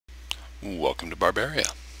Welcome to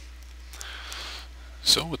BarBaria.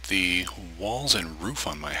 So with the walls and roof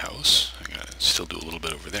on my house, I'm going to still do a little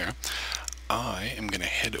bit over there, I am going to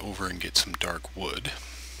head over and get some dark wood,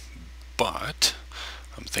 but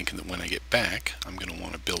I'm thinking that when I get back, I'm going to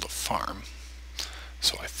want to build a farm.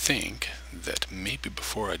 So I think that maybe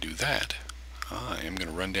before I do that, I am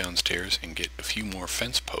going to run downstairs and get a few more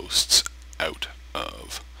fence posts out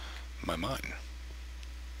of my mine.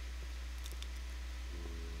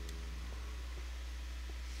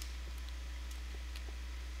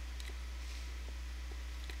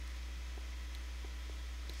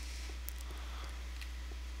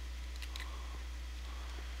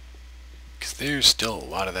 Because there's still a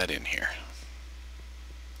lot of that in here.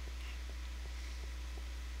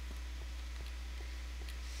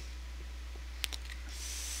 I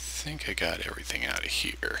think I got everything out of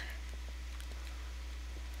here.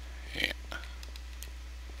 Yeah.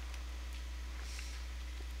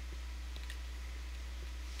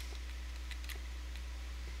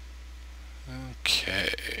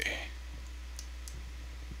 Okay.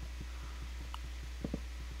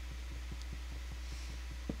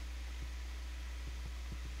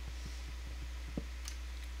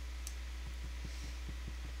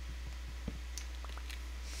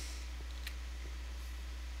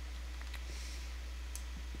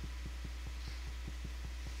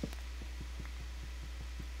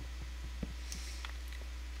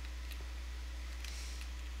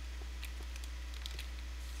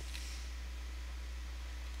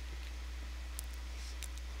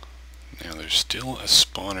 Now there's still a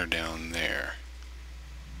spawner down there,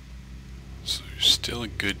 so there's still a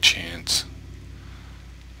good chance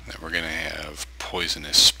that we're going to have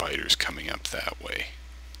poisonous spiders coming up that way.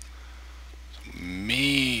 So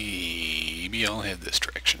maybe I'll head this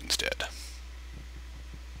direction instead.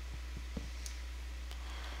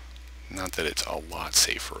 Not that it's a lot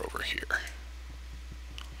safer over here.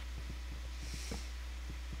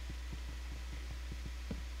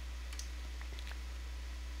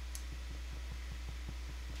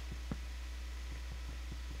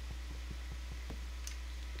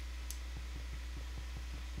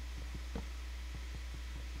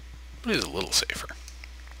 But it's a little safer.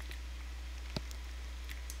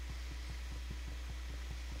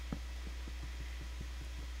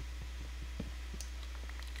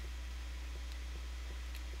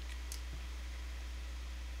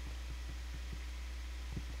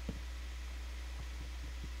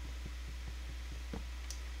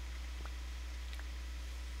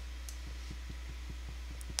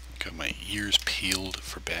 Got my ears peeled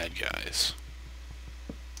for bad guys.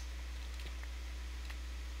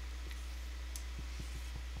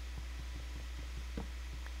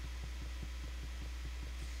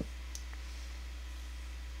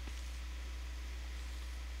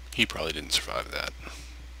 He probably didn't survive that.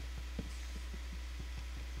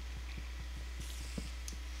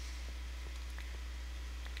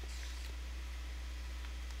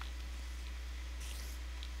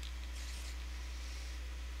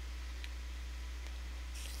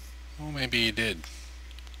 Well, maybe he did.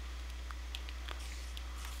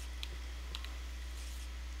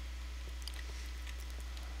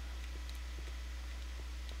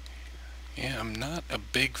 Yeah, I'm not a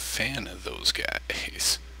big fan of those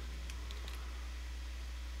guys.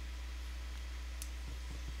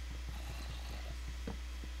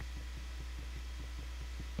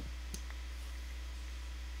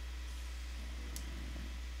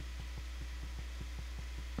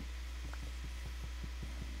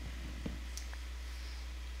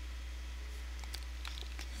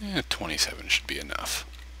 Yeah, 27 should be enough.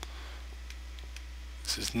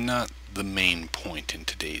 This is not the main point in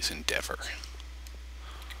today's endeavor.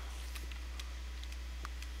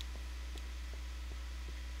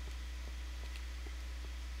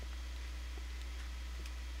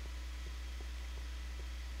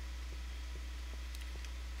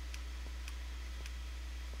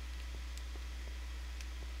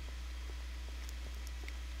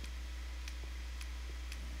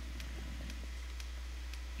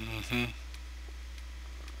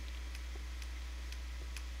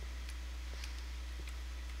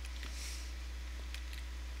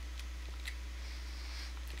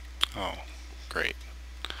 Oh, great.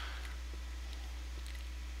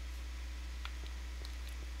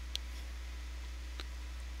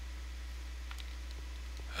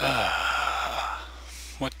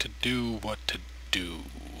 What to do, what to do.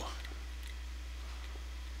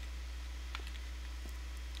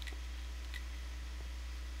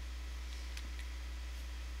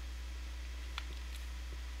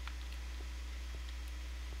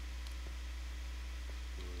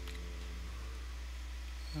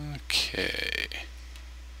 Okay.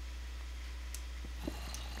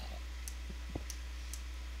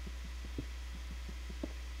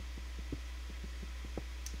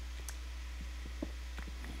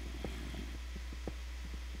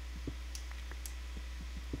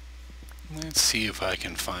 Let's see if I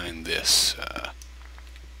can find this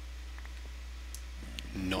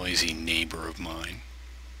noisy neighbor of mine.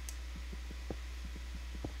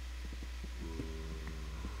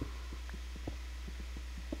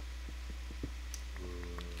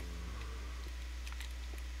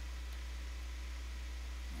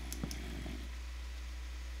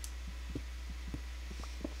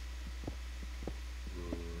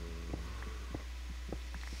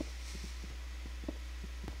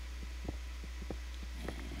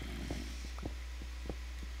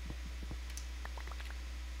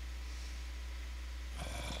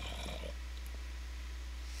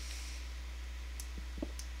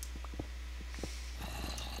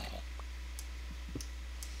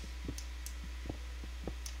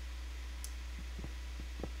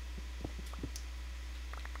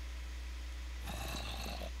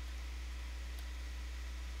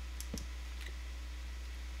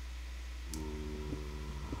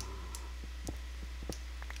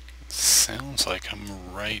 Sounds like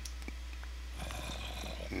I'm right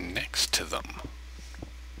next to them.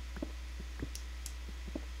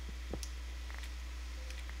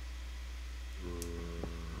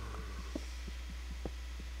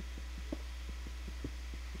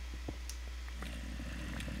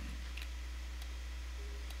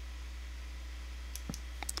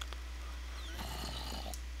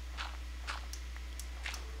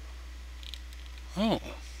 Oh,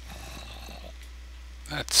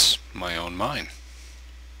 that's my own mine.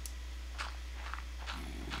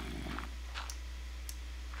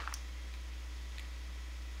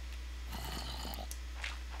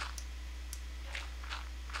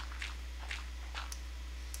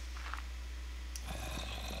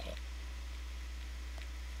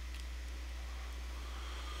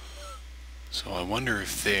 So I wonder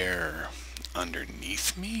if they're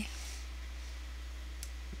underneath me?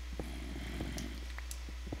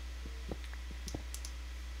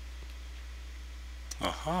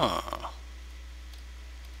 Aha.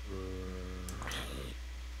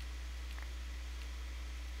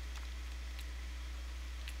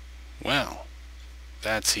 Well,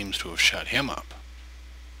 that seems to have shut him up.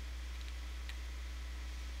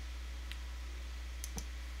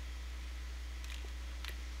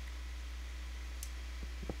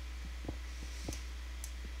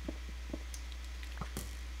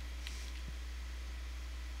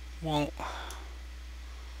 Well,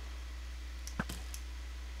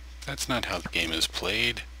 that's not how the game is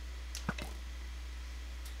played.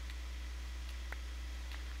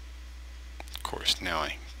 Of course, now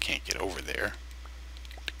I can't get over there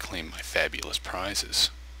to claim my fabulous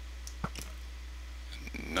prizes.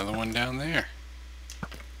 Another one down there.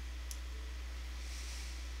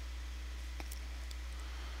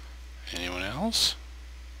 Anyone else?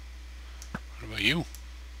 What about you?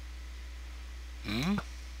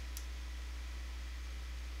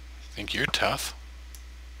 Think you're tough?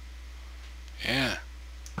 Yeah.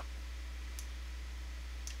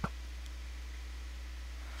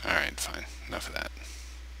 Alright, fine. Enough of that.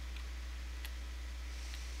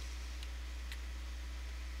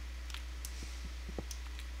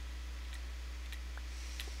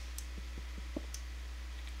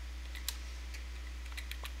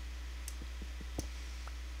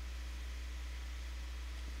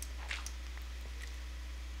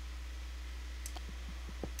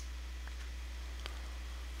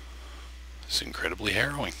 It's incredibly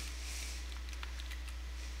harrowing.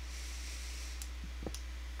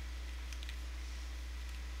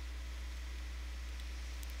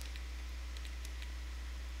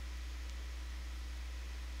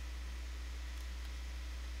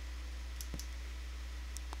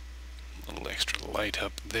 A little extra light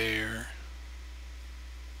up there.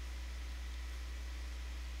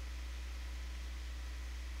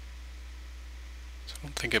 So I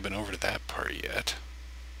don't think I've been over to that part yet.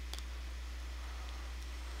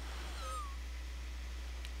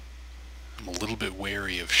 I'm a little bit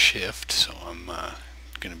wary of shift, so I'm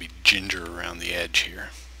going to be ginger around the edge here.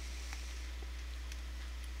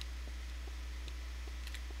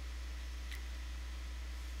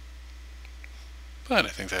 But I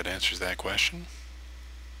think that answers that question.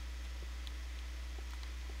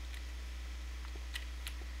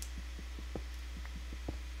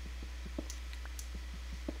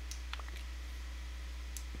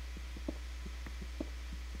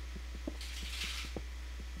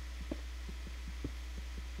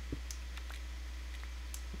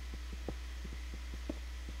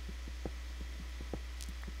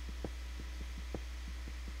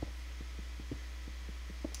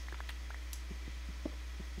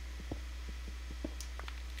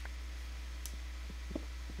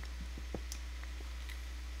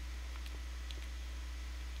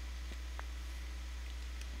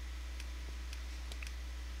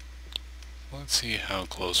 let's see how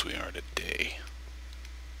close we are today.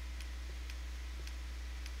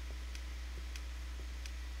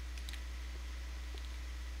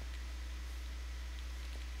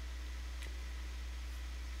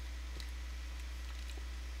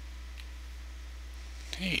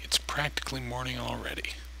 Hey, it's practically morning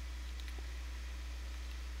already.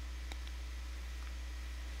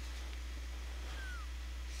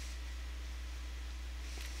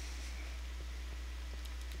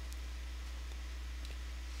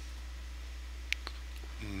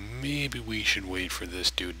 Maybe we should wait for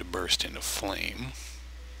this dude to burst into flame.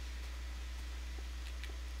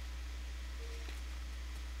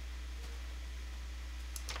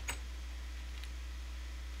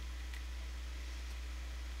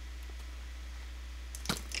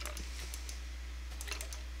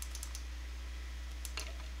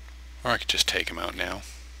 Or I could just take him out now.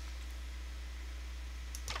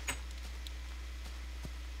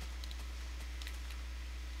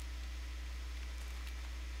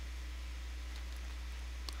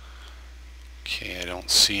 Okay, I don't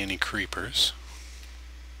see any creepers.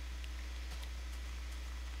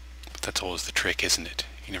 But that's always the trick, isn't it?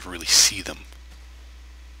 You never really see them.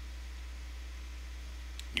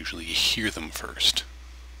 Usually you hear them first.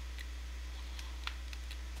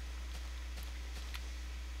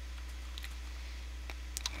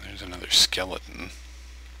 There's another skeleton.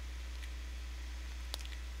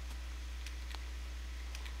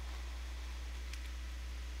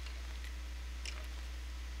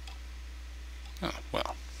 Oh,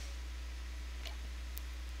 well.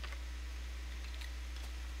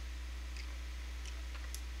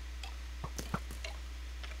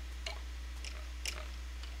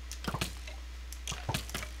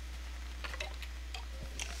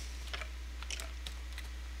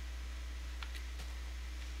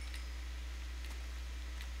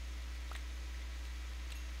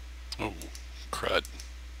 Oh, crud.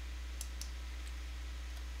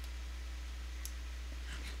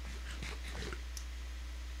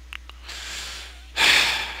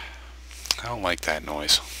 I don't like that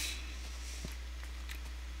noise.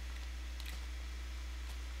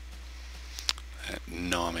 That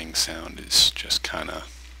gnawing sound is just kind of...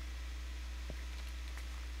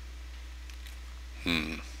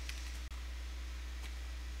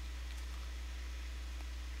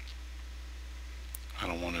 I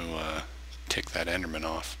don't want to tick that Enderman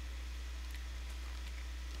off.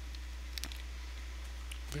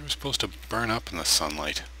 They were supposed to burn up in the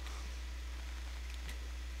sunlight.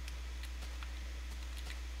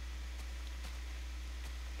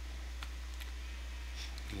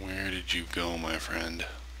 Where did you go, my friend?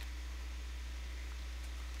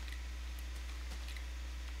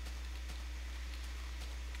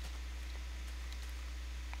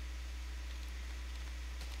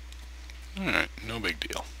 Alright, no big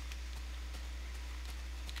deal.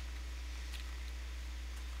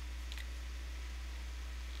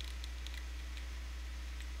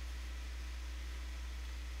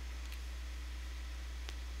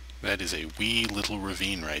 That is a wee little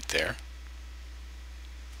ravine right there.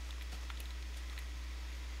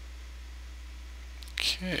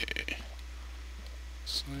 Okay.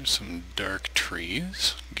 So there's some dark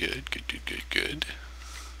trees. Good, good, good, good, good.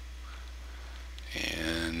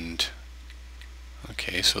 And...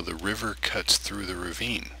 okay, so the river cuts through the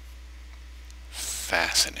ravine.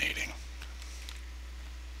 Fascinating.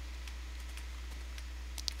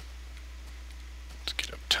 Let's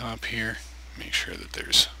get up top here. Make sure that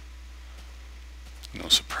there's no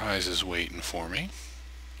surprises waiting for me.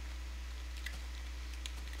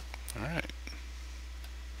 Alright.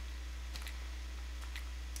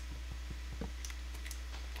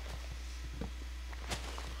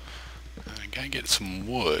 I gotta get some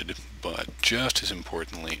wood, but just as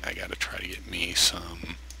importantly, I gotta try to get me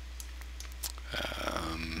some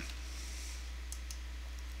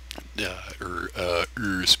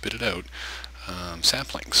spit it out,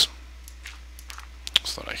 saplings,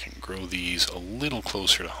 so that I can grow these a little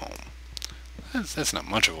closer to home. That's not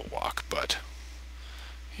much of a walk, but,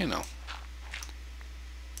 you know,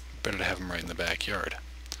 better to have them right in the backyard.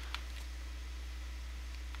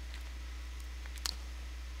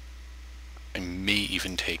 I may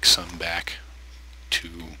even take some back to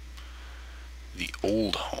the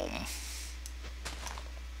old home.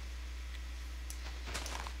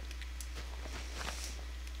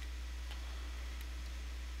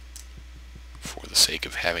 For the sake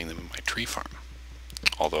of having them in my tree farm.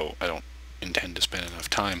 Although I don't intend to spend enough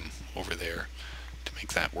time over there to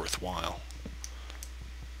make that worthwhile.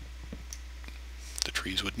 The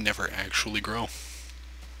trees would never actually grow.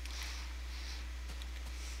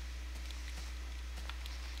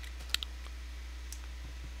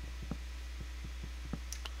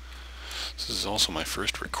 This is also my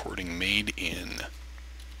first recording made in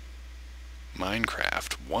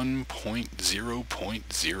Minecraft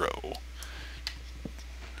 1.0.0.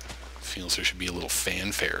 Feels there should be a little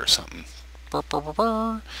fanfare or something. Burr, burr, burr,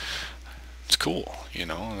 burr. It's cool, you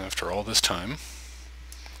know, after all this time.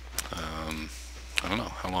 I don't know,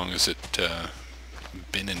 how long has it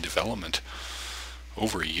been in development?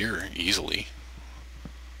 Over a year, easily.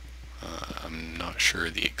 I'm not sure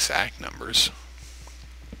the exact numbers.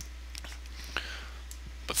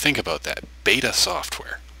 But think about that, beta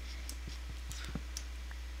software.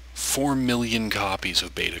 4 million copies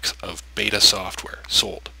of beta software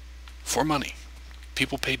sold for money.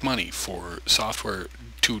 People paid money for software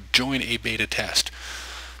to join a beta test.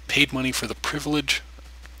 Paid money for the privilege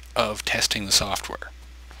of testing the software.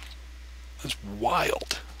 That's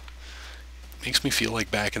wild. Makes me feel like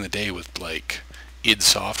back in the day with like id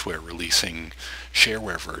Software releasing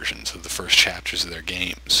shareware versions of the first chapters of their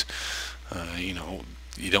games. You know,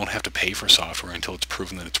 you don't have to pay for software until it's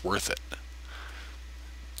proven that it's worth it.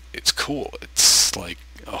 It's cool. It's like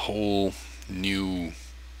a whole new,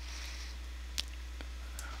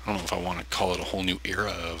 I don't know if I want to call it a whole new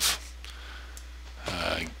era of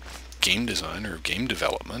game design or game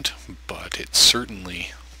development, but it's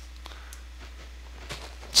certainly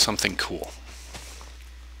something cool.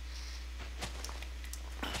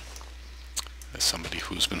 As somebody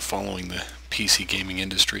who's been following the PC gaming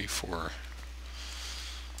industry for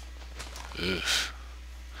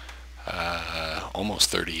almost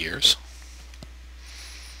 30 years.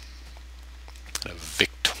 A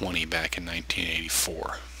VIC-20 back in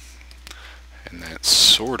 1984. And that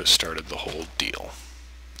sort of started the whole deal.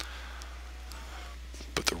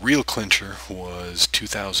 But the real clincher was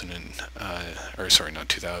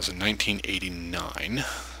 1989. It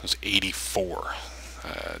was 84.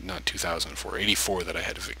 Not 2004, 84 that I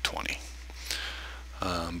had a VIC-20.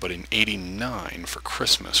 But in 89 for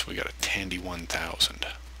Christmas we got a Tandy 1000.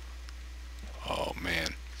 Oh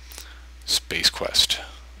man, Space Quest.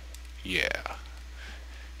 Yeah,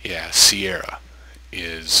 Sierra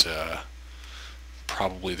is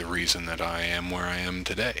probably the reason that I am where I am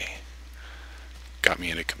today. Got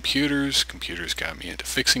me into computers, computers got me into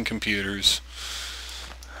fixing computers.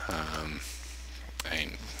 And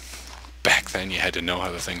back then you had to know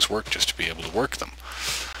how the things worked just to be able to work them.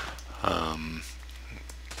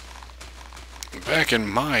 Back in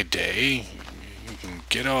my day, you can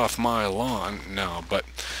get off my lawn. No, but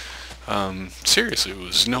seriously, it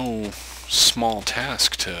was no small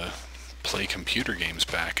task to play computer games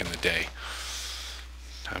back in the day.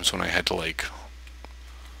 Times when I had to like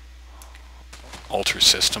alter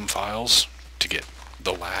system files to get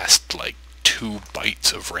the last like 2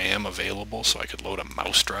 bytes of RAM available so I could load a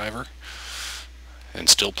mouse driver and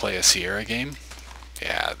still play a Sierra game.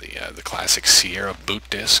 Yeah, the classic Sierra boot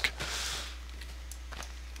disk.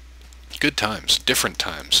 Good times, different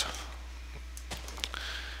times.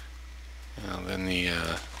 Then the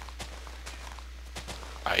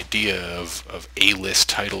idea of A-list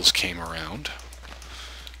titles came around,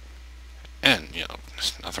 and you know,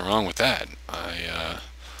 there's nothing wrong with that. I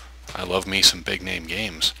love me some big name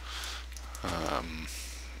games.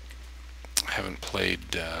 Haven't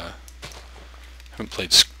played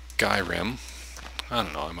Skyrim. I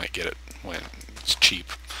don't know, I might get it when it's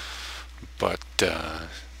cheap, but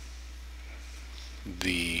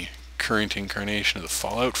the current incarnation of the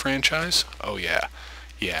Fallout franchise, oh yeah,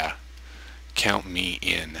 count me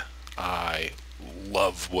in. I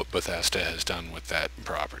love what Bethesda has done with that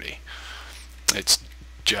property. It's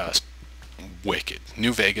just wicked.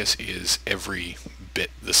 New Vegas is every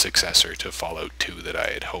bit the successor to Fallout 2 that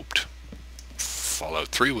I had hoped Fallout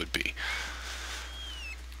 3 would be.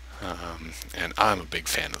 And I'm a big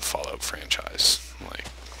fan of the Fallout franchise. Like,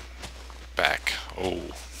 back,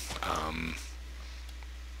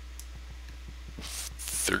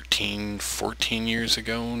 13, 14 years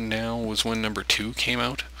ago now was when number 2 came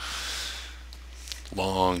out.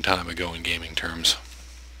 Long time ago in gaming terms.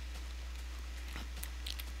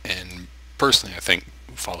 And personally, I think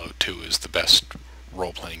Fallout 2 is the best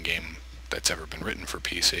role-playing game that's ever been written for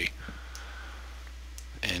PC.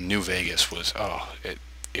 And New Vegas was,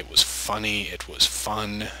 it was funny, it was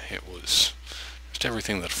fun, it was just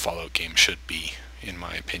everything that a Fallout game should be, in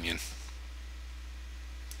my opinion.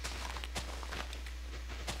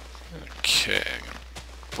 Okay, I'm going to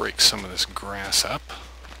break some of this grass up,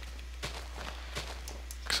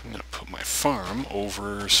 because I'm going to put my farm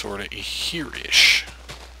over sort of here-ish.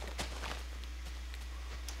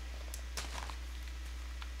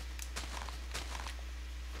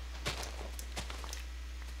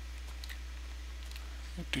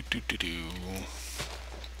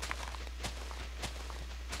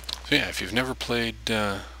 So yeah, if you've never played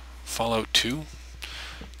Fallout 2,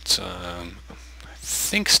 it's, I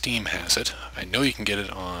think Steam has it. I know you can get it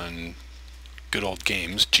on Good Old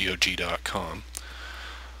Games, GOG.com.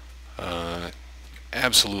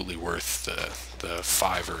 Absolutely worth the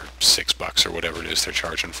 $5 or $6 or whatever it is they're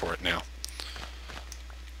charging for it now.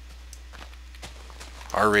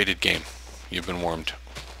 R-rated game. You've been warned.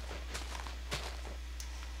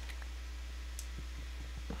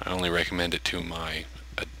 I only recommend it to my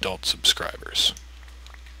adult subscribers,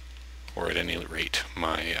 or at any rate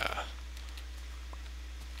my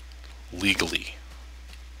legally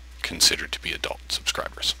considered to be adult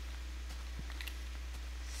subscribers.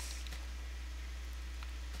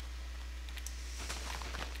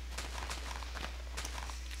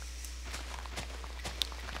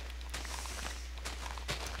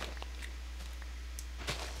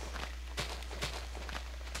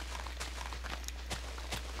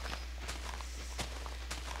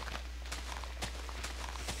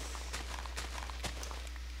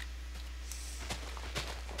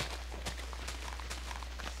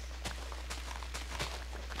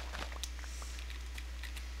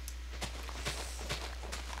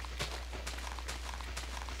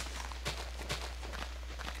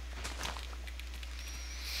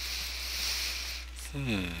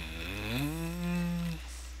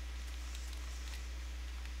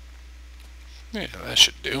 Yeah, that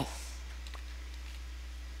should do.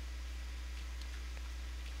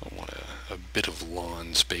 I want a bit of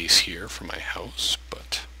lawn space here for my house,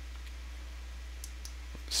 but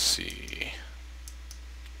let's see.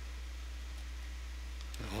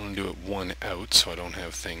 I want to do it one out so I don't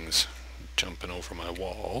have things jumping over my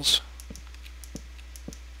walls.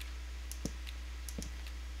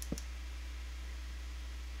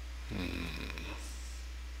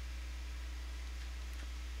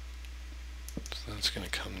 So that's going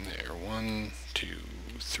to come there. 1, 2,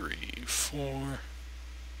 3, 4.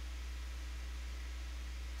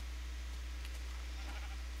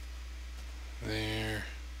 There.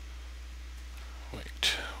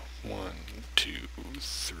 Wait. 1, 2,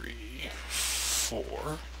 3,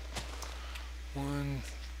 4. 1,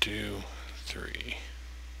 2, 3.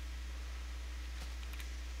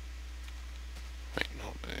 Wait,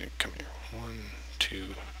 no, come here. 1,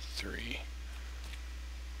 2, 3.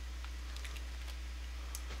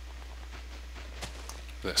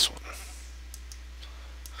 This one.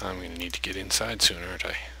 I'm going to need to get inside soon, aren't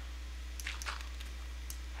I?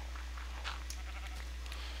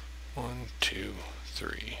 1, 2,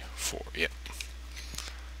 3, 4. Yep.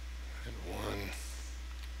 And 1,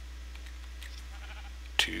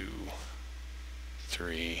 2,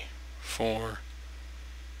 3, 4.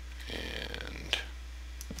 And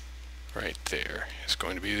right there is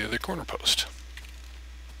going to be the other corner post.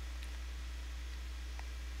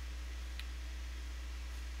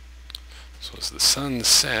 So as the sun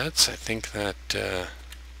sets, I think that,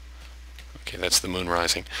 okay, that's the moon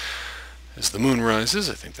rising. As the moon rises,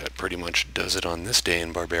 I think that pretty much does it on this day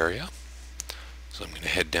in BarBaria. So I'm going to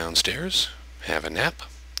head downstairs, have a nap,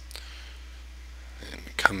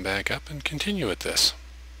 and come back up and continue with this.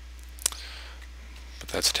 But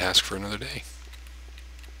that's a task for another day.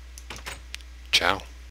 Ciao.